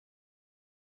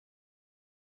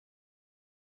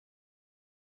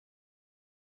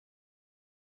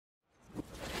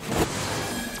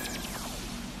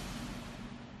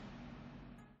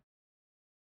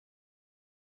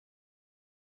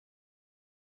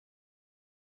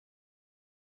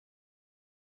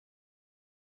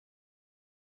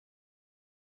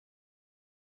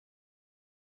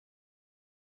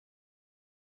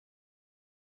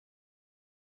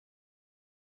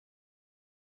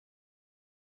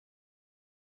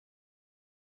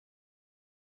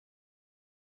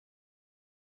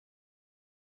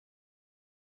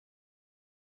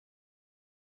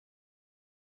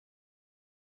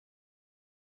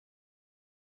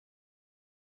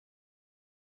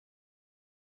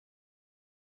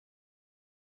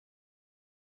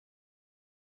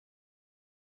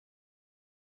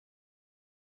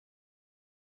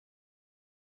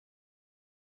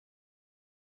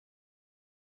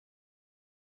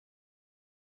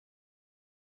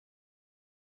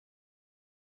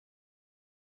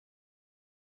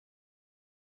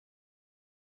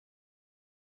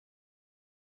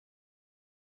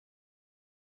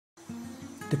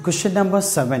The question number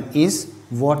 7 is,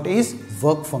 what is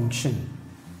work function?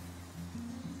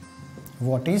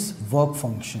 What is work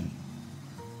function?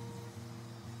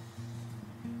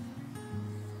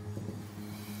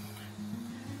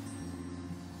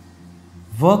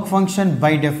 Work function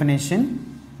by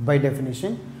definition,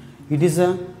 it is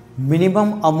a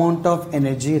minimum amount of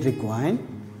energy required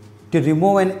to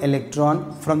remove an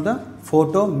electron from the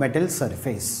photometal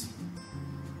surface.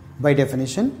 By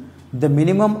definition, the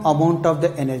minimum amount of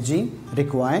the energy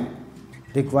required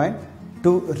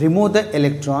to remove the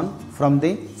electron from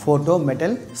the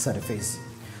photometal surface.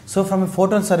 So from a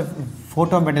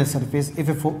photometal surface, if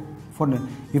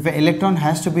an electron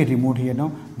has to be removed here,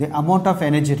 now the amount of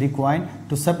energy required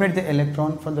to separate the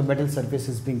electron from the metal surface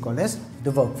is being called as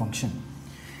the work function.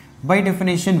 By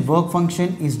definition, work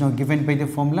function is now given by the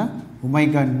formula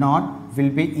omega naught will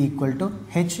be equal to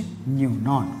h nu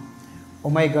naught.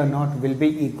 Omega naught will be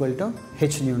equal to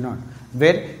h nu naught,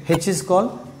 where h is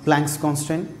called Planck's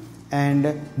constant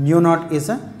and nu naught is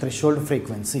a threshold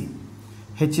frequency.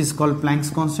 H is called Planck's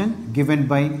constant, given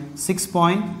by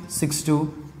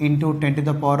 6.62 into 10 to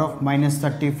the power of minus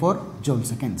 34 joule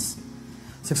seconds.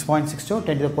 6.62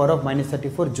 10 to the power of minus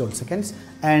 34 joule seconds,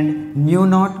 and nu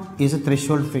naught is a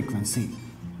threshold frequency.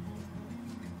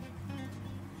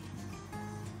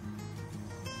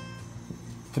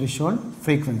 Threshold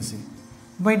frequency.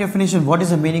 By definition, what is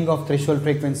the meaning of threshold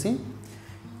frequency?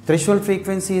 Threshold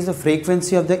frequency is the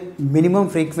frequency of the minimum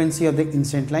frequency of the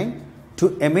incident line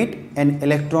to emit an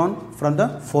electron from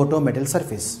the photometal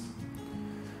surface.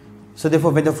 So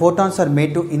therefore, when the photons are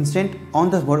made to incident on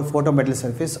the photometal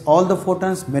surface, all the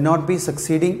photons may not be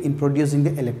succeeding in producing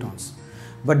the electrons,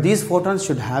 but these photons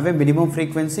should have a minimum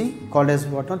frequency called as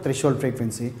threshold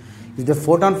frequency. If the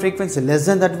photon frequency less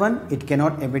than that one, it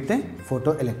cannot emit the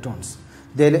photoelectrons.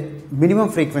 The minimum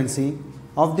frequency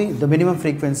of the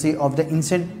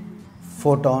incident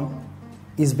photon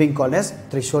is being called as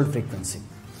threshold frequency.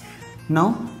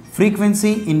 Now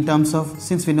frequency in terms of,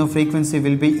 since we know frequency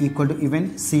will be equal to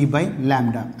even c by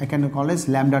lambda, I can call as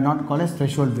lambda naught, call as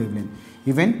threshold wavelength.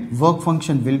 Even work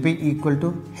function will be equal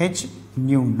to h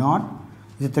nu naught,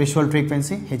 the threshold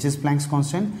frequency, h is Planck's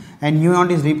constant, and nu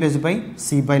naught is replaced by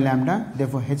c by lambda,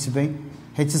 therefore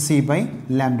hc by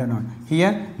lambda naught.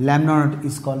 Here lambda naught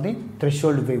is called the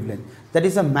threshold wavelength, that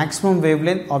is the maximum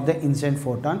wavelength of the incident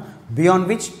photon beyond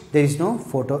which there is no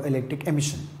photoelectric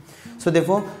emission. So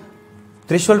therefore,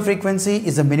 threshold frequency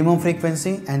is a minimum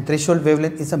frequency and threshold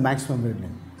wavelength is a maximum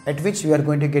wavelength at which we are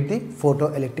going to get the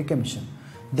photoelectric emission.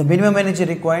 The minimum energy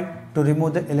required to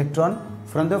remove the electron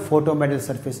from the photometal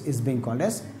surface is being called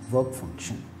as work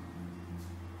function.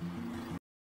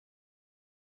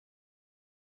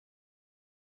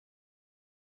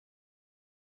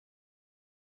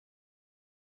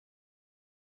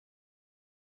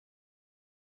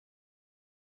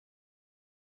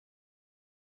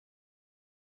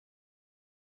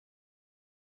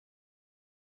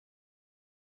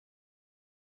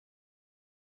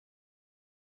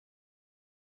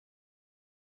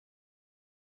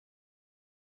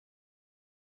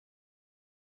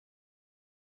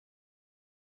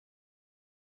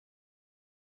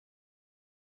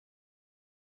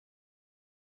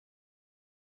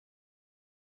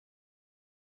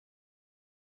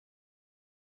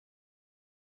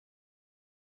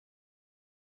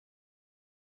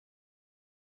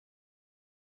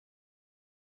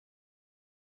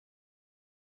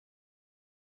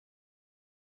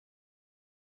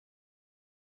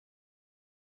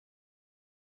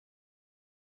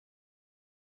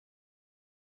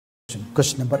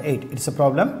 Question number 8. It's a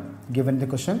problem given the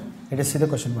question. Let us see the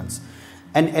question once.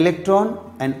 An electron,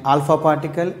 an alpha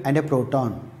particle and a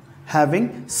proton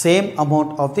having same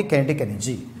amount of the kinetic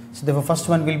energy. So the first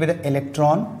one will be the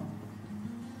electron.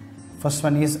 First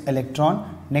one is electron.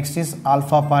 Next is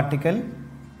alpha particle,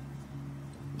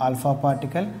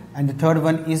 and the third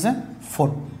one is a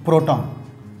proton.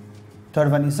 Third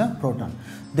one is a proton.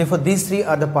 Therefore, these three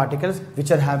are the particles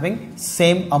which are having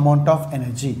same amount of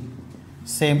energy.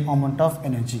 Same amount of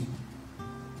energy.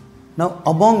 Now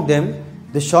among them,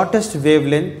 the shortest de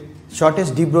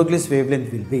Broglie's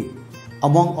wavelength will be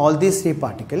among all these three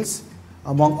particles,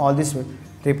 or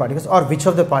which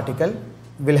of the particle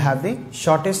will have the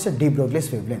shortest de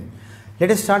Broglie's wavelength. Let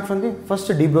us start from the first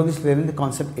de Broglie's wavelength, the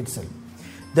concept itself.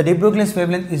 The de Broglie's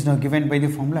wavelength is now given by the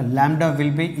formula lambda will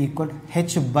be equal to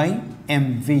h by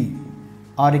mv,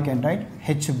 or you can write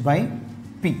h by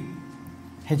p.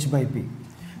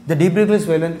 The de Broglie's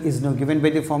wavelength is now given by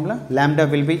the formula lambda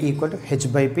will be equal to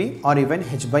h by p or even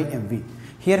h by mv.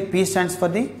 Here p stands for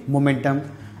the momentum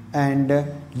and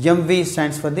mv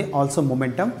stands for the also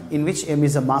momentum, in which m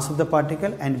is the mass of the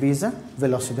particle and v is the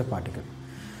velocity of the particle.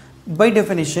 By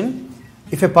definition,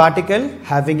 if a particle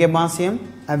having a mass m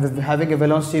and having a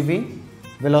velocity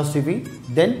v,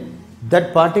 then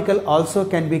that particle also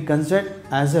can be considered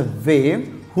as a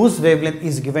wave whose wavelength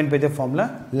is given by the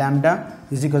formula lambda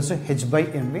is equals to h by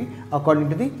mv according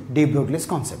to the de Broglie's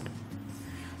concept.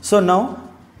 So now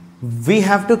we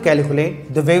have to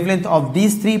calculate the wavelength of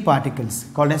these three particles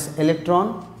called as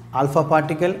electron, alpha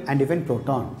particle and even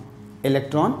proton.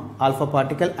 Electron, alpha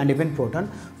particle and even proton.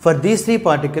 For these three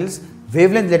particles,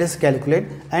 wavelength let us calculate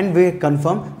and we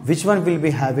confirm which one will be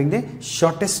having the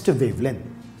shortest wavelength,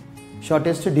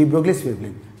 shortest de Broglie's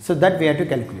wavelength. So that we have to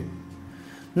calculate.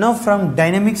 Now from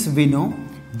dynamics we know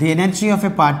the energy of a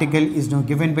particle is now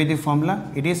given by the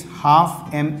formula. It is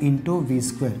half m into v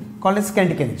square, called as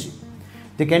kinetic energy.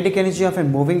 The kinetic energy of a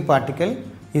moving particle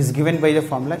is given by the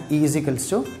formula E is equals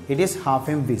to, it is half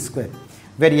m v square,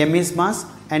 where m is mass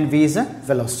and v is a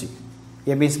velocity.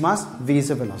 M is mass, v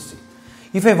is a velocity.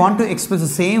 If I want to express the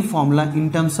same formula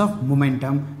in terms of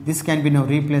momentum, this can be now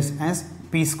replaced as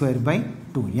p square by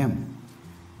 2m.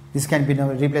 This can be now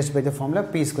replaced by the formula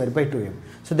p square by 2m.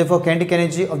 So therefore kinetic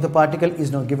energy of the particle is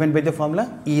now given by the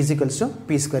formula E is equals to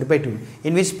p square by 2,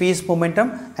 in which p is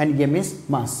momentum and m is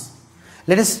mass.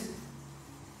 Let us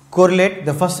correlate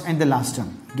the first and the last term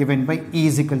given by E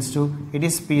is equals to, it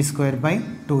is p square by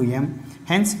 2m.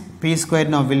 Hence p square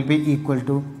now will be equal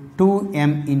to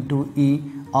 2m into E,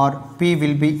 or p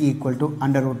will be equal to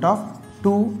under root of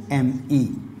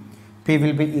 2me. P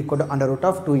will be equal to under root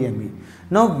of 2me.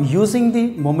 Now using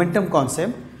the momentum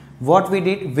concept, what we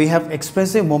did, we have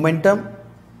expressed the momentum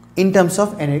in terms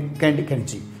of kinetic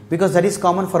energy, because that is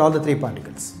common for all the three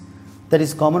particles. That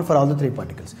is common for all the three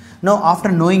particles. Now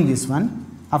after knowing this one,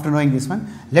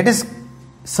 let us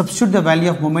substitute the value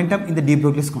of momentum in the de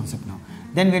Broglie's concept now.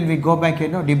 Then when we go back here,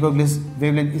 de Broglie's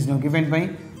wavelength is now given by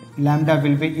lambda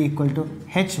will be equal to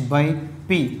h by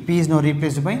p. P is now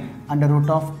replaced by under root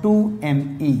of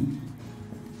 2me.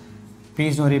 P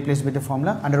is now replaced by the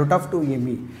formula under root of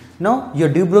 2me. Now your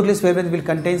de Broglie's wavelength will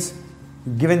contains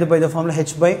given by the formula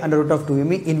h by under root of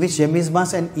 2me, in which m is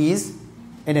mass and E is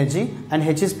energy and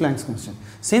h is Planck's constant.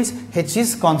 Since h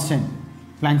is constant,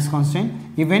 Planck's constant,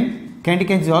 even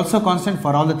kinetic energy is also constant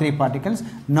for all the three particles.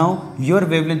 Now your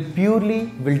wavelength purely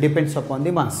will depends upon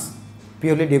the mass.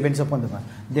 Purely depends upon the mass.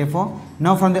 Therefore,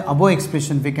 now from the above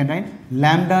expression we can write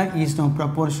lambda is now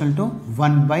proportional to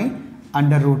 1 by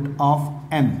under root of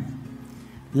m.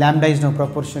 Lambda is now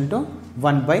proportional to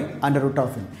 1 by under root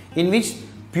of m, in which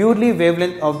purely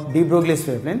wavelength of de Broglie's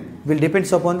wavelength will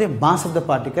depends upon the mass of the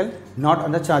particle, not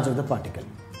on the charge of the particle.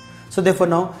 So therefore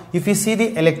now if we see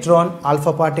the electron,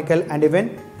 alpha particle and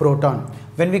even proton,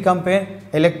 when we compare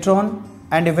electron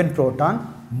and even proton,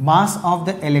 mass of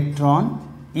the electron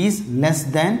is less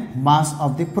than mass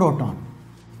of the proton.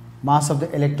 Mass of the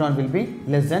electron will be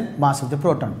less than mass of the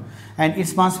proton, and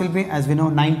its mass will be, as we know,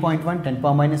 9.1 10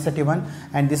 power minus 31,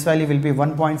 and this value will be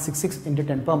 1.66 into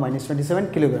 10 power minus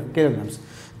 27 kilograms.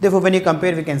 Therefore when you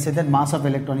compare, we can say that mass of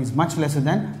electron is much lesser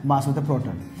than mass of the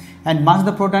proton, and mass of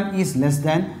the proton is less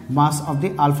than mass of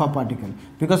the alpha particle,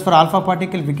 because for alpha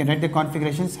particle we can write the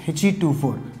configurations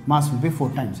He24, mass will be 4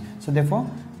 times. So therefore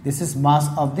this is mass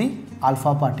of the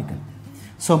alpha particle.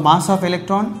 So mass of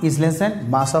electron is less than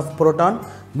mass of proton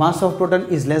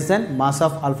is less than mass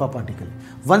of alpha particle.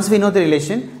 Once we know the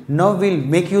relation, now we will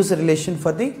make use of the relation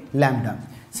for the lambda.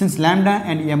 Since lambda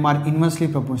and m are inversely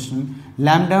proportional,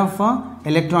 lambda for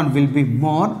electron will be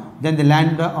more than the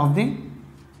lambda of the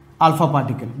alpha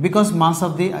particle, because mass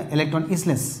of the electron is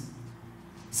less.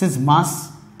 Since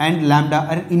mass and lambda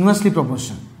are inversely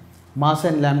proportional, mass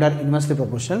and lambda are inversely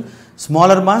proportional,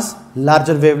 smaller mass,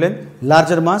 larger wavelength,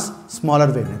 larger mass, smaller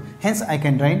wavelength. Hence I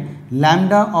can write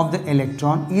lambda of the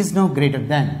electron is now greater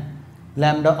than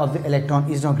lambda of the electron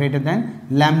is now greater than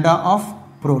lambda of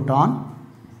proton,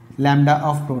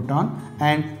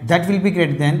 and that will be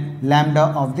greater than lambda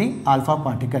of the alpha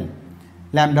particle.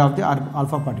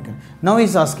 Now he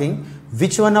is asking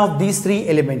which one of these three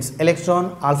elements,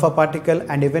 electron, alpha particle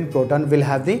and even proton, will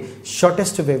have the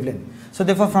shortest wavelength. So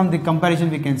therefore from the comparison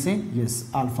we can say yes,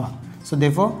 alpha. So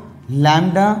therefore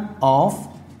lambda of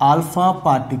alpha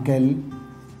particle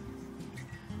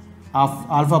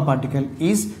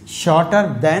is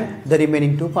shorter than the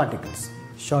remaining two particles.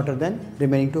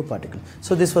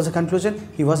 So this was a conclusion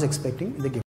he was expecting in the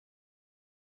given.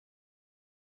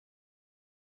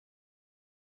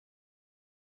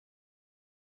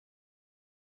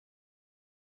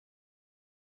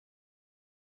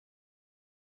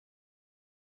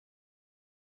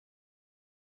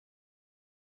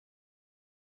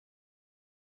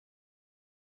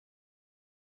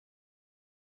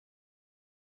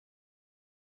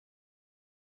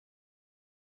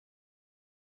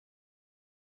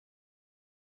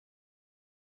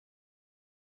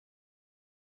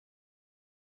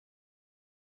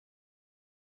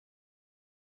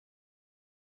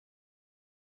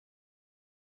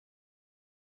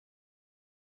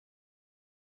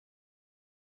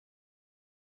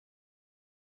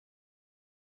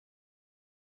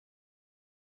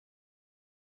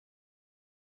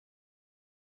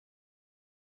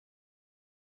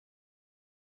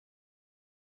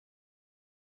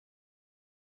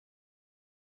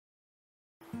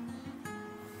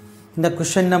 In the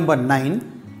question number 9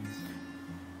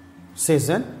 says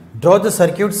that draw the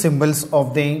circuit symbols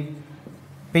of the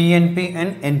PNP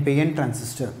and NPN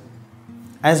transistor.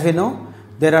 As we know,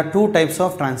 there are two types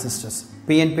of transistors,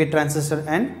 PNP transistor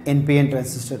and NPN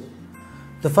transistor.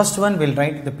 The first one will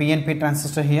write the PNP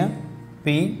transistor here,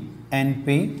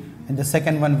 PNP, and the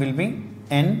second one will be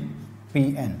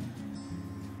NPN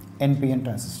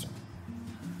transistor.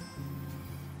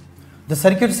 The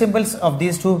circuit symbols of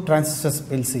these two transistors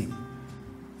we'll see.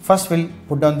 First we'll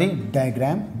put down the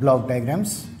diagram, block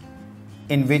diagrams,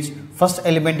 in which first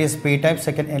element is P type,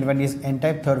 second element is N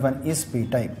type, third one is P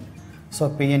type. So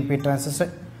PNP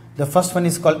transistor, the first one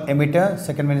is called emitter,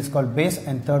 second one is called base,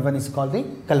 and third one is called the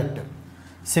collector.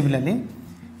 Similarly,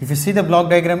 if you see the block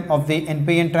diagram of the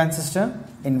NPN transistor,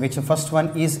 in which the first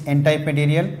one is N type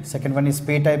material, second one is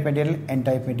P type material, N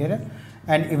type material,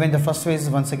 and even the first one is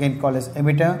once again called as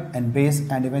emitter and base,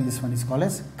 and even this one is called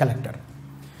as collector.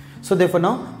 So therefore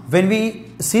now when we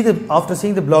see after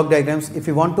seeing the block diagrams, if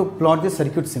you want to plot the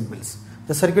circuit symbols,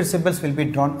 the circuit symbols will be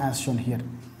drawn as shown here.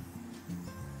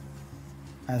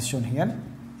 As shown here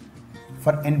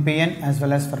for NPN as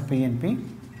well as for PNP.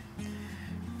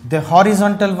 The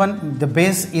horizontal one, the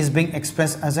base is being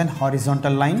expressed as an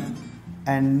horizontal line,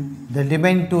 and the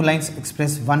remaining two lines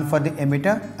express one for the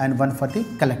emitter and one for the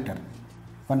collector.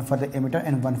 One for the emitter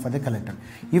and one for the collector.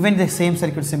 Even the same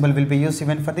circuit symbol will be used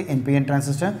even for the NPN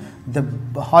transistor. The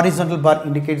horizontal bar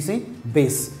indicates the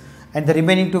base, and the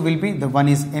remaining two will be, the one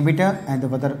is emitter and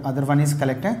the other one is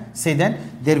collector. Say that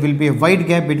there will be a wide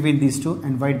gap between these two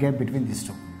and wide gap between these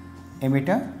two,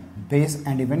 emitter, base,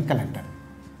 and even collector.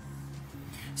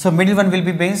 So middle one will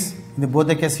be base. In both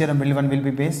the case here, the middle one will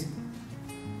be base,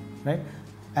 right?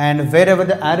 And wherever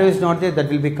the arrow is not there, that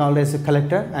will be called as a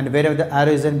collector, and wherever the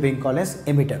arrow is then being called as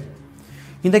emitter.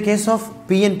 In the case of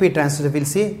PNP transistor, we will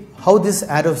see how this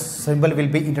arrow symbol will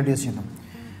be introduced.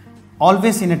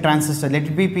 Always in a transistor, let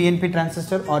it be PNP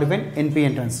transistor or even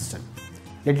NPN transistor.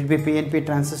 Let it be PNP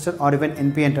transistor or even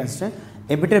NPN transistor.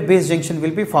 Emitter base junction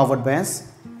will be forward bias.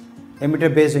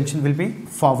 Emitter base junction will be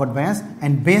forward bias,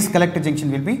 and base collector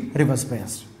junction will be reverse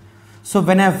biased. So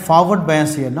when I have forward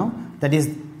bias here now, that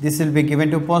is, this will be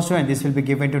given to positive and this will be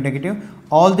given to negative.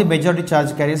 All the majority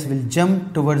charge carriers will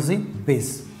jump towards the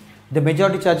base. The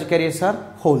majority charge carriers are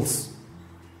holes.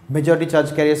 Majority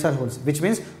charge carriers are holes, which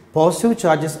means positive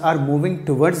charges are moving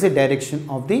towards the direction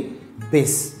of the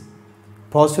base.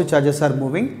 Positive charges are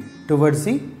moving towards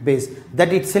the base.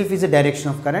 That itself is a direction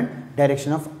of current,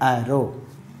 direction of arrow.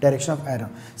 Direction of arrow.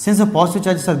 Since the positive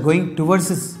charges are going towards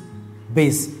this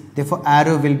base, therefore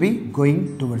arrow will be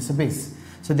going towards the base.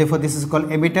 So therefore this is called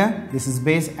emitter, this is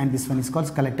base, and this one is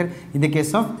called collector in the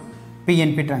case of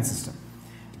PNP transistor.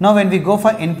 Now when we go for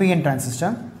NPN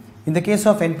transistor, in the case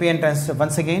of NPN transistor,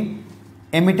 once again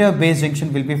emitter base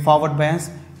junction will be forward bias.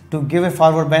 To give a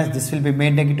forward bias, this will be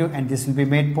made negative and this will be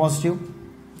made positive.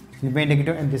 This will be made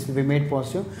negative and this will be made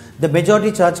positive. The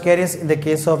majority charge carriers in the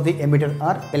case of the emitter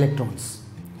are electrons.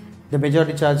 The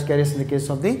majority charge carriers in the case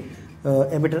of the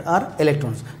emitter are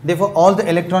electrons. Therefore all the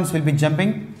electrons will be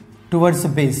jumping towards the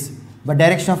base, but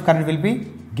direction of current will be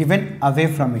given away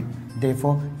from it.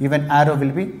 Therefore even arrow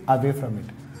will be away from it.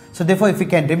 So therefore if we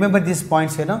can remember these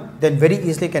points here now, then very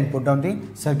easily can put down the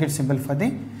circuit symbol for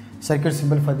the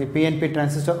PNP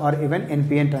transistor or even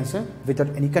NPN transistor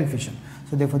without any confusion.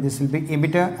 So therefore this will be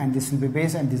emitter and this will be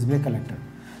base and this will be collector.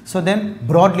 So then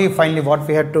broadly finally what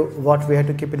we had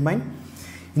to keep in mind,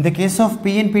 in the case of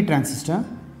PNP transistor,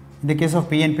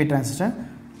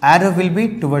 arrow will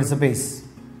be towards the base.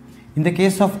 In the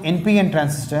case of NPN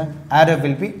transistor, arrow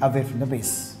will be away from the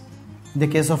base. In the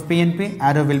case of PNP,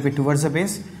 arrow will be towards the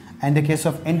base, and in the case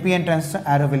of NPN transistor,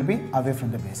 arrow will be away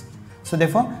from the base. So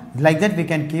therefore, like that we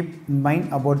can keep in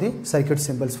mind about the circuit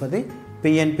symbols for the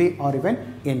PNP or even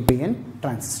NPN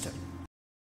transistor.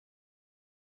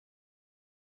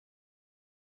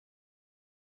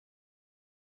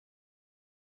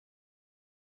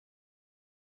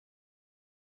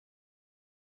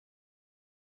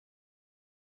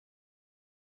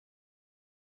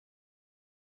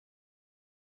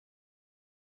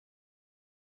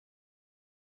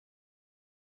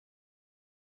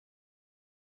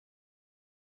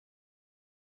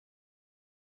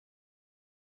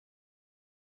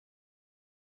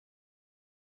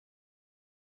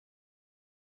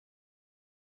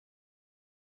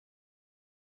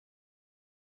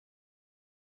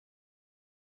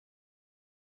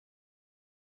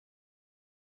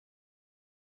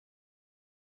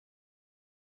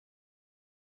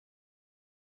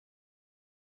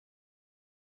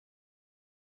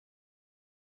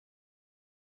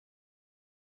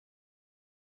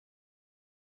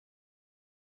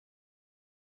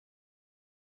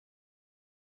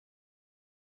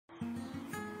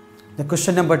 The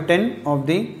question number 10 of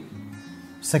the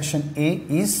section A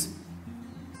is,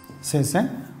 says that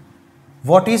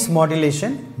what is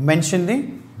modulation? Mention the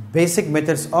basic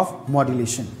methods of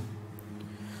modulation.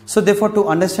 So therefore, to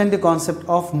understand the concept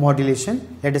of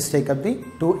modulation, let us take up the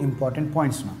two important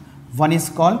points now. One is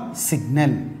called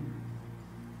signal,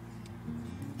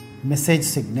 message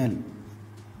signal.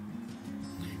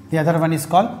 The other one is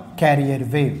called carrier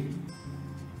wave.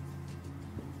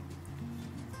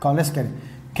 Call as carrier.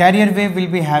 Carrier wave will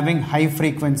be having high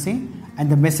frequency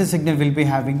and the message signal will be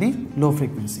having the low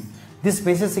frequency. This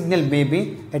message signal may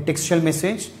be a textual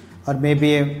message or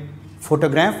maybe a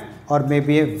photograph or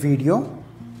maybe a video,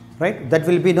 right? That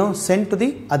will be now sent to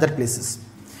the other places.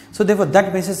 So therefore,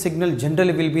 that message signal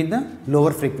generally will be in the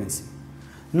lower frequency.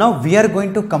 Now we are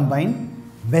going to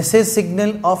combine message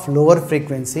signal of lower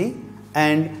frequency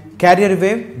and carrier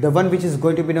wave, the one which is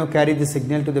going to be now carry the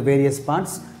signal to the various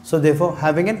parts. So therefore,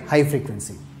 having a high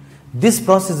frequency. This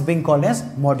process is being called as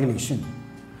modulation.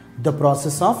 The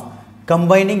process of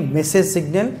combining message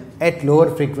signal at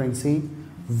lower frequency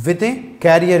with a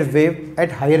carrier wave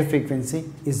at higher frequency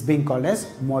is being called as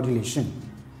modulation.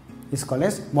 Is called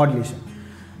as modulation.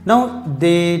 Now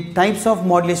the types of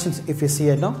modulations, if you see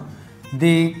here now,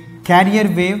 the carrier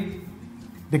wave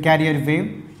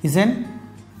is an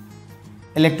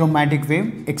electromagnetic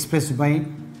wave expressed by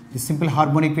the simple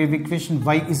harmonic wave equation.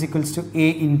 Y is equals to A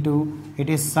into, it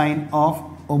is sine of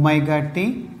omega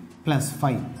t plus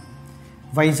phi.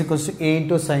 Y is equals to A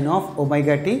into sine of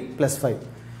omega t plus phi.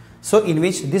 So in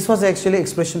which this was actually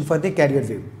expression for the carrier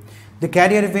wave. The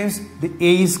carrier waves, the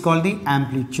A is called the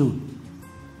amplitude.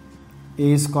 A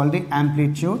is called the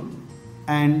amplitude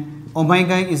and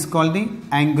omega is called the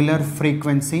angular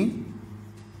frequency,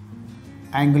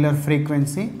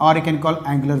 or you can call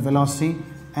angular velocity,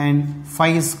 and phi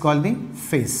is called the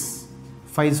phase.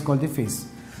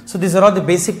 So these are all the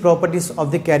basic properties of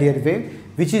the carrier wave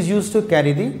which is used to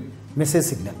carry the message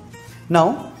signal.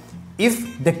 Now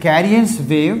if the carrier's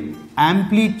wave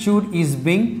amplitude is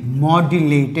being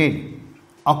modulated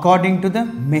according to the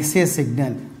message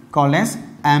signal, called as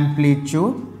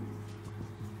amplitude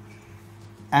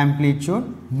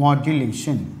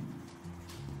modulation.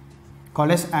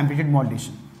 Called as amplitude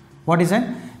modulation. What is that?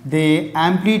 The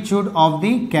amplitude of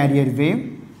the carrier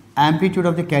wave,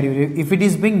 if it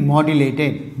is being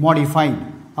modified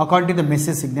according to the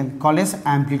message signal, called as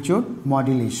amplitude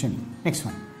modulation. Next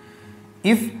one.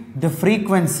 If the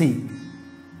frequency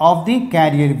of the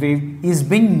carrier wave is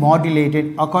being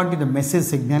modulated according to the message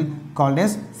signal, called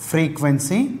as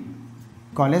frequency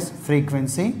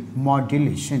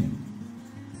modulation.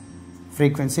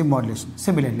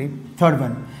 Similarly, third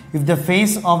one, if the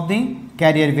phase of the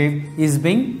carrier wave is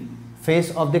being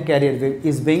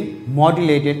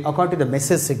modulated according to the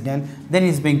message signal, then it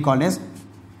is being called as,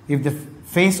 if the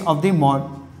phase of the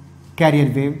carrier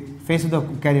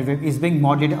wave is being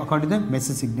modulated according to the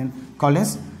message signal, called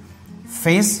as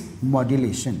phase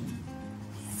modulation.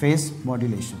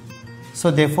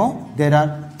 So therefore, there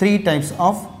are three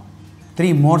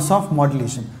modes of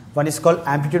modulation. One is called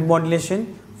amplitude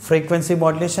modulation, frequency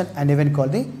modulation, and even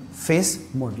called the phase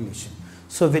modulation.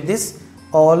 So with this,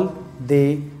 all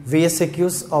the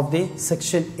VSQs of the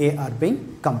section A are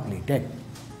being completed.